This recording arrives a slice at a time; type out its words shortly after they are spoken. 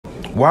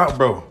What,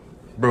 bro?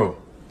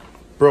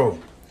 Bro.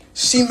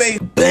 She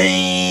made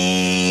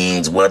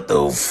beans. What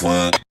the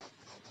fuck?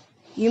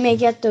 You may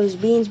get those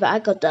beans, but I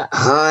got the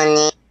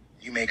honey.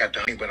 You may got the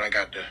honey, but I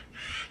got the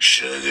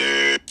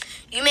sugar.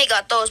 You may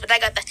got those, but I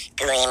got the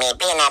creamy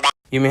peanut butter.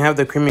 You may have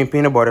the creamy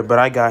peanut butter, but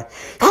I got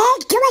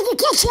tomato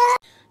ketchup.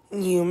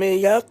 You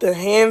may have the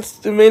Heinz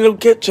tomato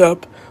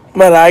ketchup,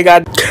 but I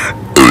got.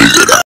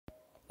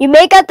 You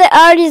may got the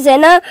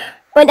Arizona,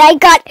 but I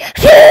got.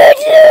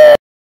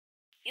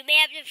 You may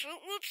have the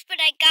Fruit Loops, but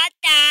I got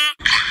that.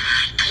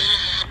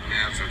 You may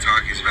have some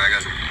Takis, but I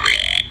got some.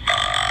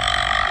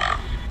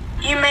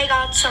 You may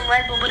got some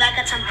Red Bull, but I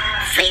got some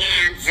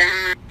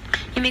Fanta.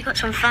 You may got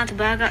some Fanta,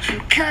 but I got some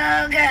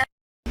Coke.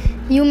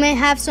 You may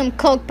have some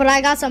Coke, but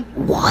I got some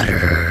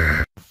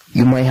water.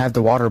 You might have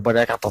the water, but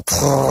I got the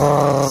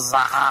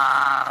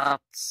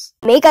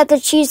You may got the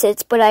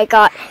Cheez-Its, but I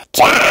got.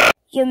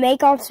 You may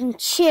got some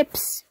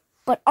chips,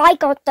 but I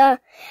got the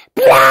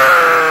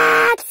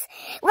blocks.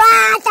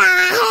 What the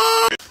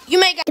heck? You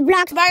may got the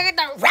blocks, but I got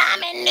the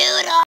ramen noodle.